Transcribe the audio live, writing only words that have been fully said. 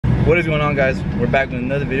What is going on, guys? We're back with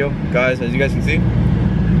another video. Guys, as you guys can see,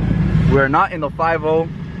 we're not in the 5.0.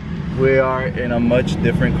 We are in a much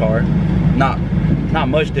different car. Not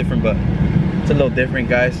much different, but it's a little different,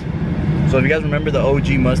 guys. So if you guys remember the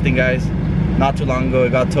OG Mustang, guys, not too long ago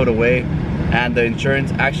it got towed away, and the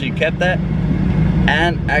insurance actually kept that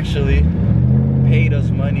and actually paid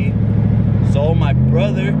us money. So my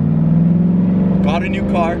brother got a new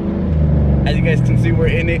car. As you guys can see, we're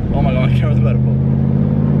in it. Oh my god, my camera's about to fall.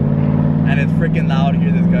 And it's freaking loud.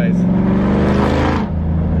 Hear this, guys. It's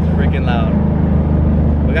freaking loud.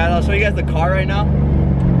 But guys, I'll show you guys the car right now.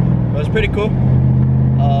 It was pretty cool.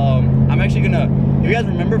 I'm actually gonna, if you guys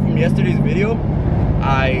remember from yesterday's video,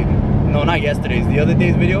 no, not yesterday's, the other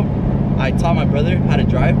day's video, I taught my brother how to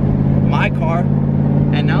drive my car.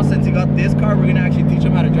 And now since he got this car, we're gonna actually teach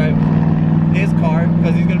him how to drive his car,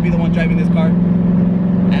 because he's gonna be the one driving this car.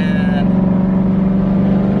 And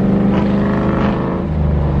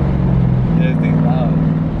this thing's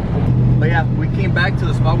loud. But yeah, we came back to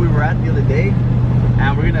the spot we were at the other day,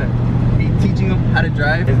 and we're gonna be teaching him how to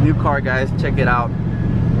drive his new car, guys. Check it out.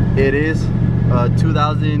 It is a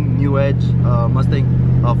 2000 New Edge Mustang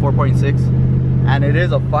 4.6, and it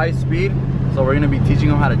is a 5-speed. So we're gonna be teaching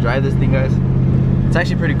him how to drive this thing, guys. It's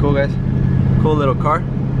actually pretty cool, guys. Cool little car.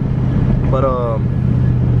 But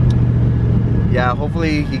yeah,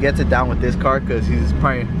 hopefully he gets it down with this car, because he's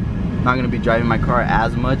probably not gonna be driving my car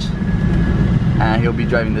as much, and he'll be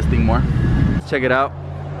driving this thing more. Check it out,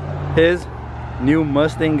 his new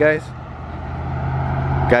Mustang, guys.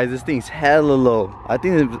 Guys, this thing's hella low. I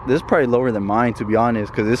think this is probably lower than mine, to be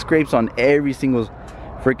honest, because it scrapes on every single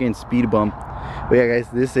freaking speed bump. But yeah, guys,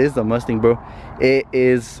 this is the Mustang, bro. It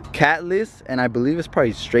is catless, and I believe it's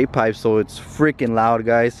probably straight pipe, so it's freaking loud,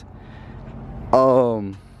 guys.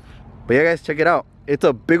 But yeah, guys, check it out. It's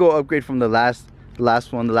a big old upgrade from the last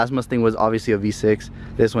one. The last Mustang was obviously a V6.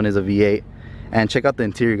 This one is a V8. And check out the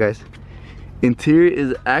interior, guys. Interior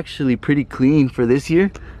is actually pretty clean for this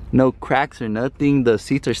year. No cracks or nothing. The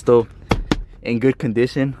seats are still in good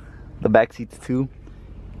condition. The back seats too,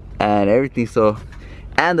 and everything. So,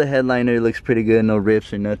 and the headliner looks pretty good. No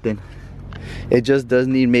rips or nothing. It just does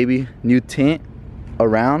need maybe new tint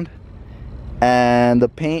around, and the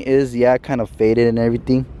paint is, yeah, kind of faded and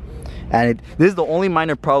everything. And this is the only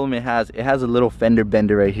minor problem it has. It has a little fender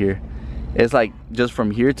bender right here. It's like just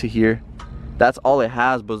from here to here. That's all it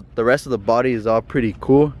has, but the rest of the body is all pretty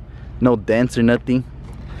cool. No dents or nothing.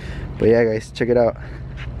 But yeah, guys, check it out.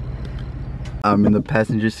 I'm in the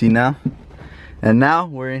passenger seat now, and now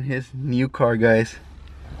we're in his new car, guys.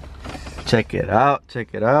 Check it out, check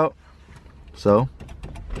it out. So,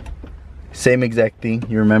 same exact thing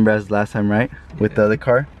you remember as last time, right? With the other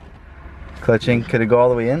car. Clutching, could it go all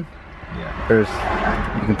the way in? Yeah. Or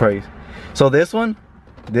you can probably. So this one,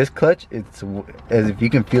 this clutch, it's, as if you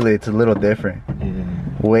can feel it, it's a little different. Yeah.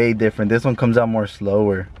 Way different. This one comes out more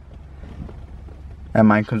slower, and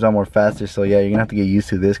mine comes out more faster. So yeah, you're gonna have to get used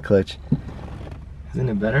to this clutch. Isn't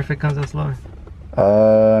it better if it comes out slower?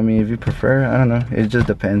 I mean, if you prefer, I don't know. It just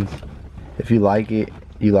depends. If you like it,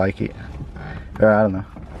 you like it. Or I don't know.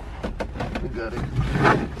 We got it.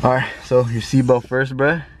 Alright, so your seatbelt first,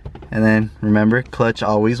 bruh. And then remember, clutch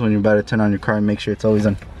always when you're about to turn on your car, and make sure it's always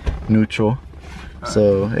on neutral,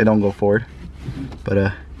 so it don't go forward.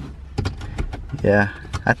 But yeah,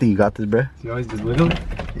 I think you got this, bruh. You always just wiggle it?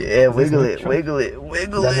 Yeah, wiggle it, wiggle it,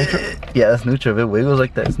 wiggle it. Yeah, that's neutral. If it wiggles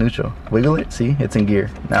like that, it's neutral. Wiggle it, see, it's in gear.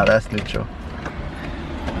 Now that's neutral.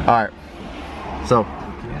 Alright, so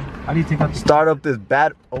how do you take out the start up this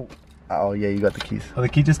bad, oh yeah, you got the keys. Oh, the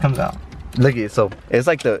key just comes out. Look at it, so it's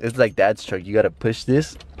like dad's truck. You gotta push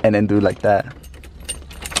this and then do like that.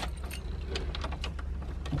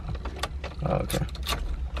 Oh, okay.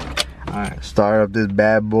 Alright. Start up this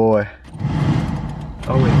bad boy.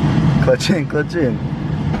 Oh wait. Clutch in, clutch in.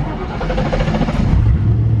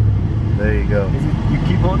 There you go. You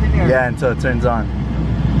keep holding it? Yeah, until it turns on.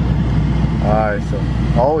 Alright, so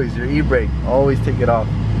always your e-brake, always take it off.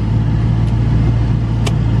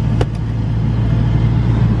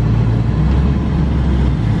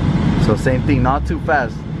 So same thing, not too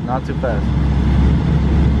fast, not too fast.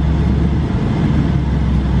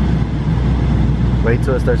 Wait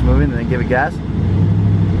till it starts moving and then give it gas.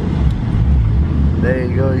 There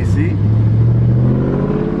you go, you see?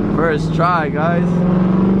 First try, guys.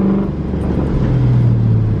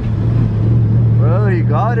 Bro, you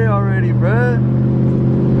got it already, bro.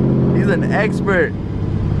 He's an expert.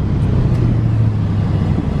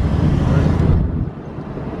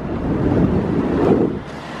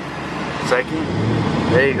 Second.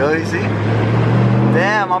 There you go, you see?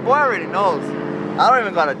 Damn, my boy already knows. I don't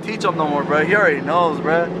even gotta teach him no more, bro. He already knows,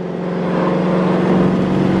 bro.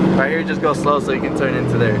 Right here, just go slow so you can turn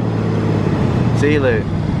into there. See, look.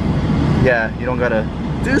 Yeah, you don't gotta.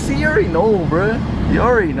 Dude, see, you already know, bruh. You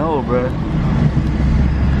already know, bruh.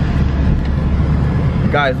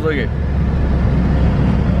 Guys, look it.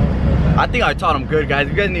 I think I taught him good, guys.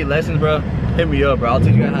 If you guys need lessons, bro, hit me up, bro. I'll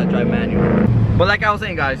teach you guys how to drive manual. But like I was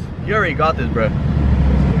saying, guys, you already got this, bro.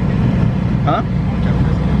 Huh?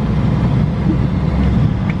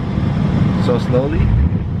 So slowly,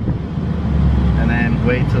 and then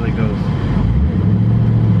wait till it goes.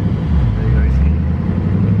 There you go, you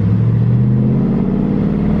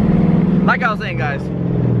see? Like I was saying, guys,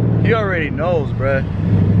 he already knows, bruh.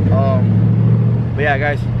 But yeah,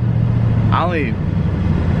 guys, I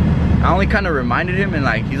only kind of reminded him, and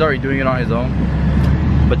like he's already doing it on his own.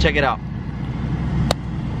 But check it out.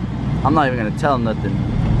 I'm not even gonna tell him nothing.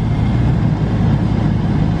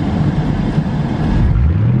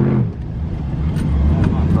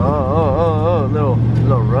 Oh, little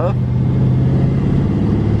rough.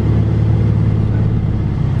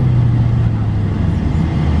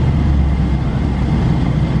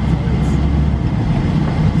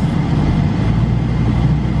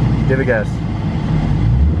 Give it gas.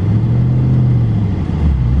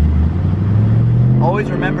 Always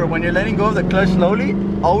remember, when you're letting go of the clutch slowly,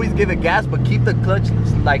 always give it gas, but keep the clutch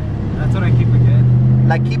like. That's what I keep forgetting.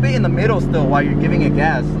 Like keep it in the middle still while you're giving it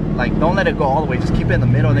gas. Like don't let it go all the way. Just keep it in the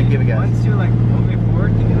middle and then give it gas. Once you're like moving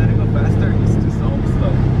forward, can you let it go faster? Or it's just so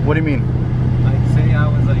slow. What do you mean? Like say I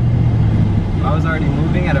was already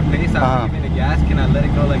moving at a pace. I was giving it gas. Can I let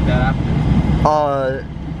it go like that after?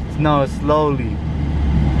 No, slowly.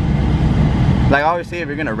 Like obviously, if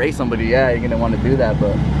you're gonna race somebody, yeah, you're gonna want to do that,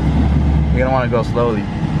 but you're gonna want to go slowly.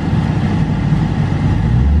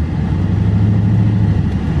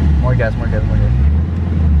 More gas, more gas, more gas.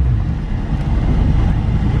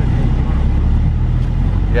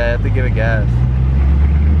 Yeah, you have to give it gas.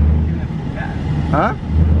 Huh?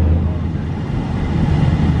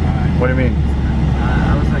 What do you mean?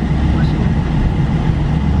 I was like pushing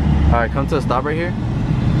it. Alright, come to a stop right here.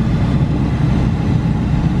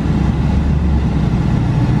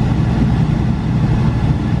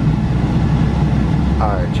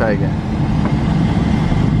 Alright, try again.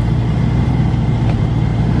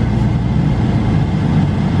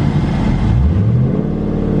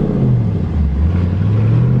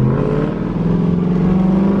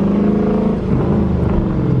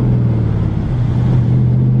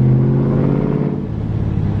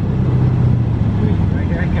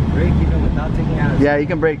 Yeah, you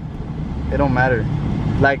can brake. It don't matter.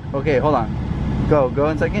 Like, okay, hold on. Go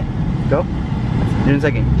in second. Go. You're in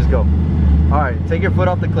second. Just go. Alright, take your foot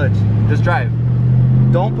off the clutch. Just drive.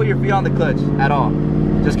 Don't put your feet on the clutch at all.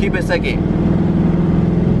 Just keep it second.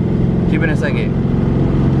 Keep it in second.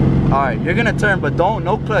 Alright, you're gonna turn, but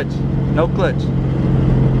no clutch. No clutch.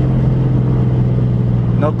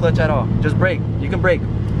 No clutch at all. Just brake. You can brake.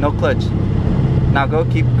 No clutch. Now go,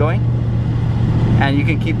 keep going. And you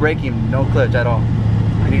can keep braking, no clutch at all.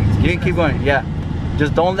 You can keep going, yeah.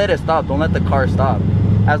 Just don't let it stop. Don't let the car stop.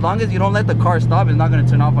 As long as you don't let the car stop, it's not gonna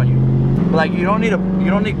turn off on you. But like you don't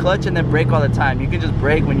need clutch and then brake all the time. You can just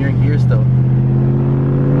brake when you're in gear still.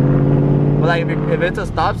 But like if it's a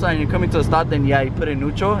stop sign, you're coming to a stop, then yeah, you put it in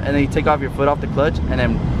neutral and then you take off your foot off the clutch, and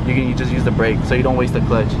then you just use the brake so you don't waste the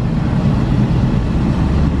clutch.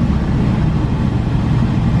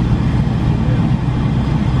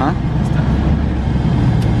 Huh?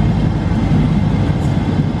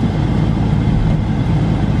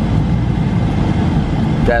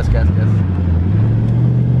 Gas, gas, gas.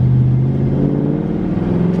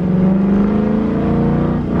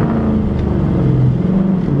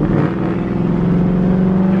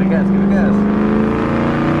 Give it gas, give it gas.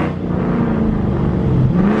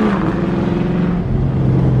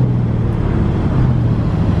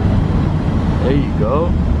 There you go.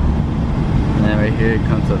 And then right here it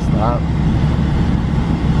comes to a stop.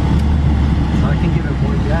 So I can give it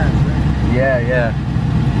more gas, right? Yeah,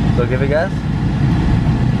 yeah. So give it gas.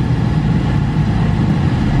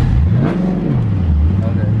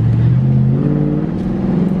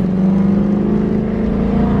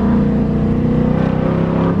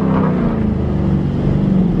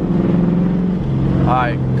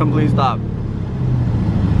 Alright, complete stop.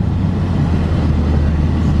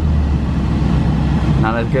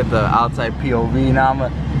 Now let's get the outside POV. Now I'm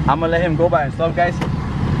gonna let him go by himself, guys.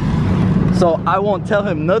 So I won't tell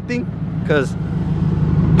him nothing because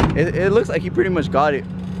it looks like he pretty much got it.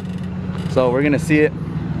 So we're gonna see it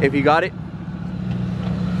if he got it.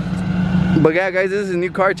 But yeah, guys, this is a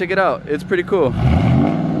new car. Check it out. It's pretty cool. Look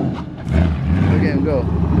at him go.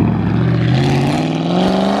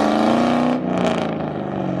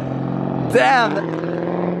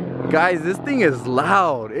 Damn! Guys, this thing is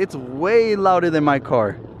loud. It's way louder than my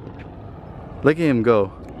car. Look at him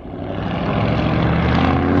go.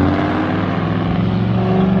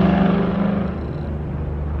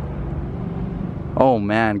 Oh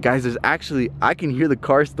man, guys, there's actually, I can hear the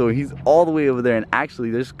car still. He's all the way over there, and actually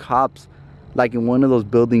there's cops like in one of those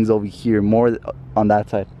buildings over here, more on that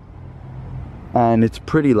side. And it's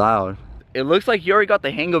pretty loud. It looks like he already got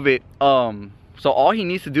the hang of it. So all he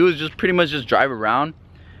needs to do is just pretty much just drive around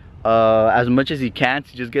as much as he can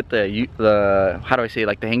to just get the how do I say,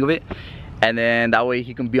 like the hang of it. And then that way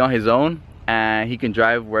he can be on his own and he can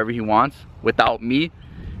drive wherever he wants without me,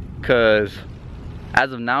 because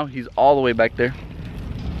as of now he's all the way back there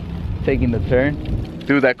taking the turn.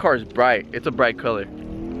 Dude, that car is bright. It's a bright color.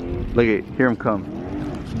 Look at, hear him come.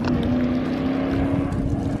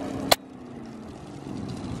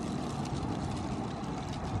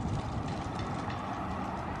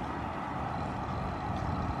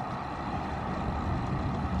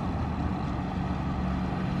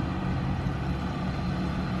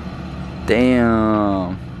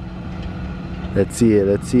 Damn. Let's see it,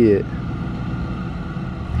 let's see it.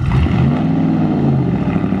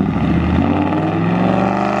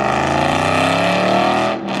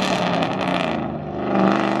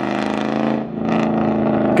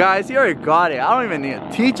 Guys, he already got it. I don't even need to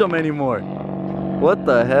teach him anymore. What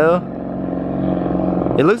the hell?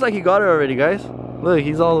 It looks like he got it already, guys. Look,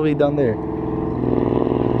 he's all the way down there.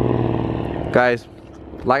 Guys,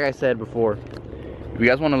 like I said before, if you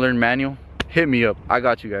guys want to learn manual, hit me up. I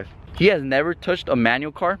got you guys. He has never touched a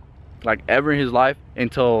manual car, like ever in his life,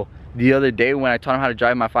 until the other day when I taught him how to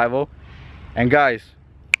drive my 5.0. And guys,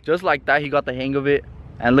 just like that, he got the hang of it.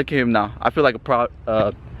 And look at him now. I feel like a proud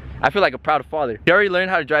father. He already learned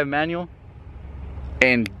how to drive manual,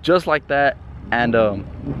 and just like that. And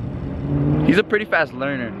he's a pretty fast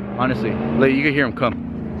learner, honestly. Like, you can hear him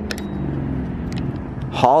come.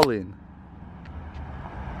 Hauling.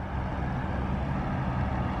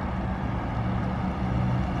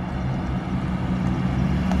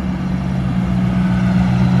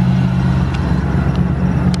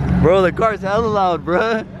 Bro, the car's hella loud,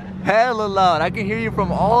 bruh. Hella loud. I can hear you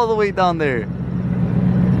from all the way down there.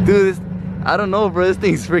 Dude, this, I don't know, bro. This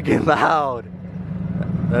thing's freaking loud.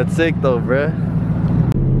 That's sick though, bruh.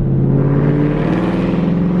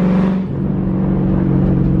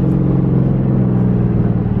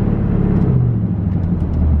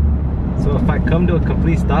 So if I come to a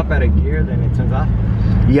complete stop at a gear, then it turns off?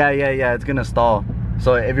 Yeah, it's gonna stall.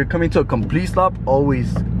 So if you're coming to a complete stop,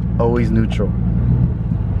 always neutral.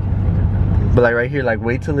 But like right here, like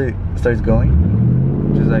wait till it starts going.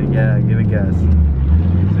 Just like, yeah, give it gas. See?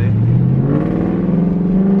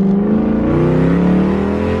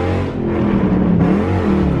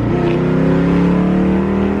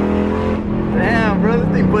 Damn, bro, this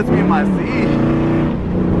thing puts me in my seat.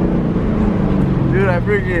 Dude,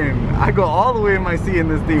 I go all the way in my seat in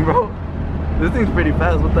this thing, bro. This thing's pretty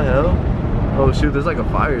fast. What the hell? Oh shoot, there's like a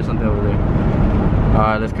fire or something over there.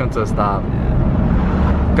 Alright, let's come to a stop.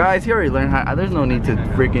 Guys, he already learned how. There's no need to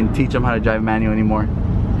freaking teach him how to drive manual anymore.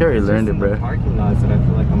 He already learned it, bro. Parking lots that I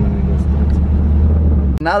feel like I'm gonna get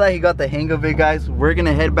stuck. Now that he got the hang of it, guys, we're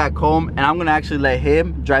gonna head back home, and I'm gonna actually let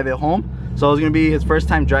him drive it home. So it's gonna be his first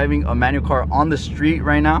time driving a manual car on the street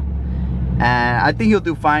right now, and I think he'll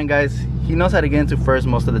do fine, guys. He knows how to get into first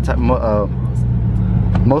most of the time.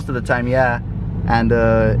 Yeah, and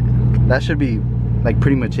that should be like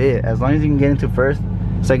pretty much it. As long as he can get into first,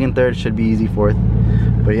 second, third should be easy fourth.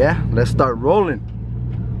 But yeah, let's start rolling.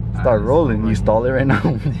 Start rolling. You stall it right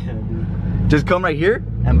now. Just come right here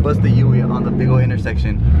and bust the U on the big old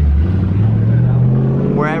intersection.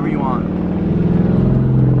 Wherever you want.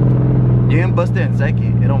 You can bust it in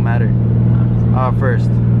second. It don't matter.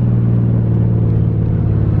 First.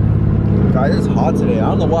 Guys, it's hot today. I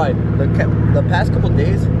don't know why. The past couple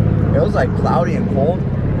days, it was like cloudy and cold,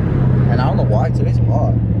 and I don't know why today's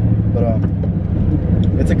hot. But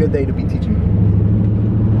it's a good day to be teaching.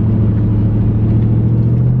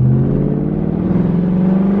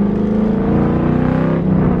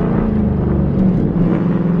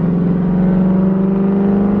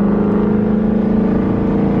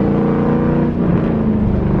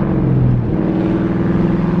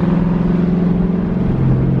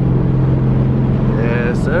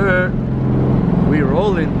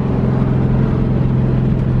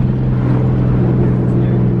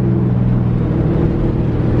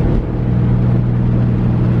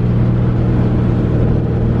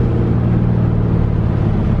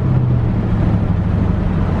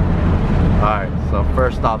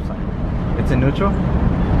 First stop sign. It's in neutral?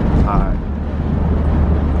 Alright.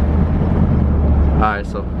 Alright,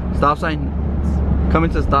 so stop sign. coming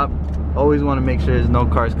to a stop, always want to make sure there's no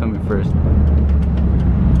cars coming first.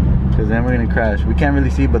 Because then we're gonna crash. We can't really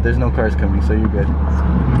see, but there's no cars coming, so you're good.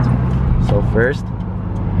 So first,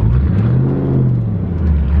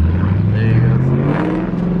 there you go.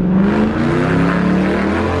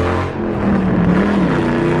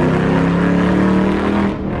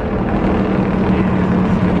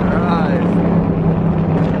 Alright.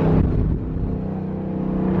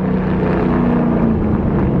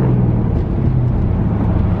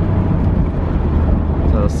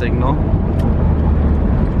 So signal.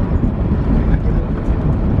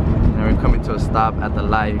 Coming to a stop at the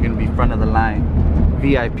light. You're gonna be front of the line,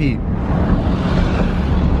 VIP.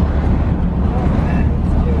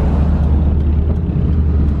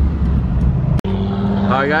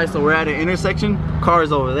 Alright guys, so we're at an intersection.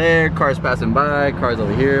 Cars over there, cars passing by, cars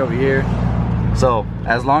over here, So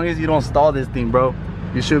as long as you don't stall this thing, bro,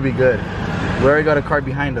 you should be good. We already got a car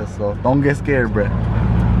behind us, so don't get scared, bro.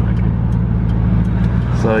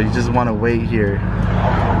 So you just want to wait here,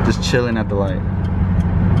 just chilling at the light.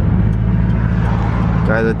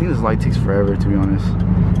 Guys, I think this light takes forever, to be honest.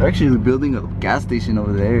 They're actually building a gas station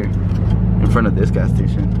over there in front of this gas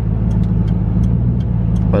station.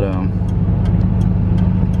 But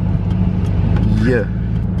yeah.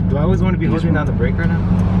 Do I always want to be holding down the brake right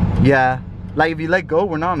now? Yeah. Like if you let go,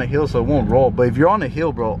 we're not on a hill, so it won't roll. But if you're on a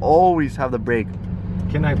hill, bro, always have the brake.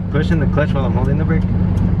 Can I push in the clutch while I'm holding the brake?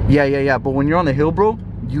 Yeah. But when you're on a hill, bro,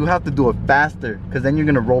 you have to do it faster, because then you're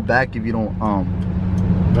gonna roll back if you don't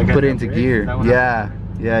like put it into gear.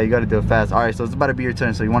 Yeah, you gotta do it fast. Alright, so it's about to be your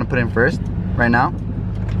turn. So you wanna put it in first, right now?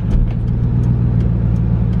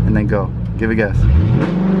 And then go. Give it gas.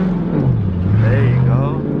 There you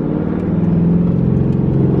go.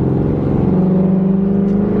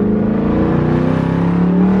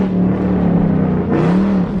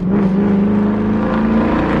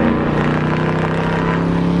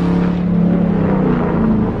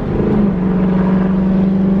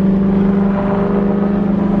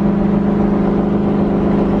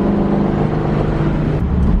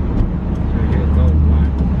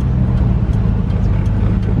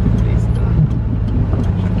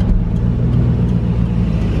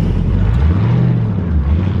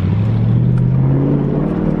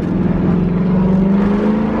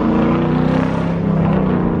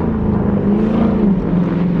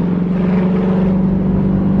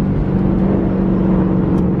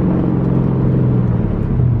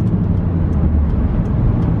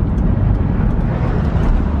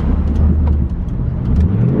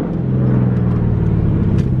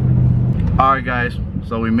 Alright guys,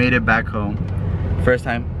 so we made it back home. First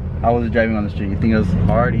time I was driving on the street. You think it was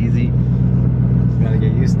hard, easy? Just gotta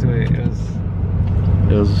get used to it.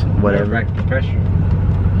 It was whatever. Back the pressure.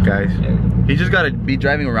 Guys, he just gotta be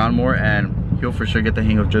driving around more, and he'll for sure get the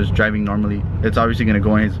hang of just driving normally. It's obviously gonna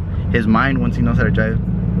go in his mind once he knows how to drive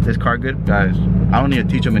this car good. Guys, I don't need to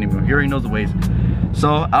teach him anymore. He already knows the ways. So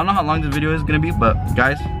I don't know how long this video is gonna be, but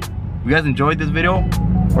guys, if you guys enjoyed this video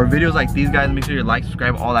or videos like these, guys, make sure you like,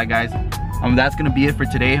 subscribe, all that, guys. That's gonna be it for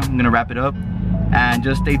today. I'm gonna wrap it up, and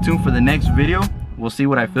just stay tuned for the next video. We'll see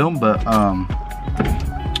what I film, but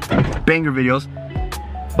banger videos.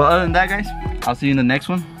 But other than that, guys, I'll see you in the next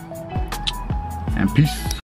one, and peace.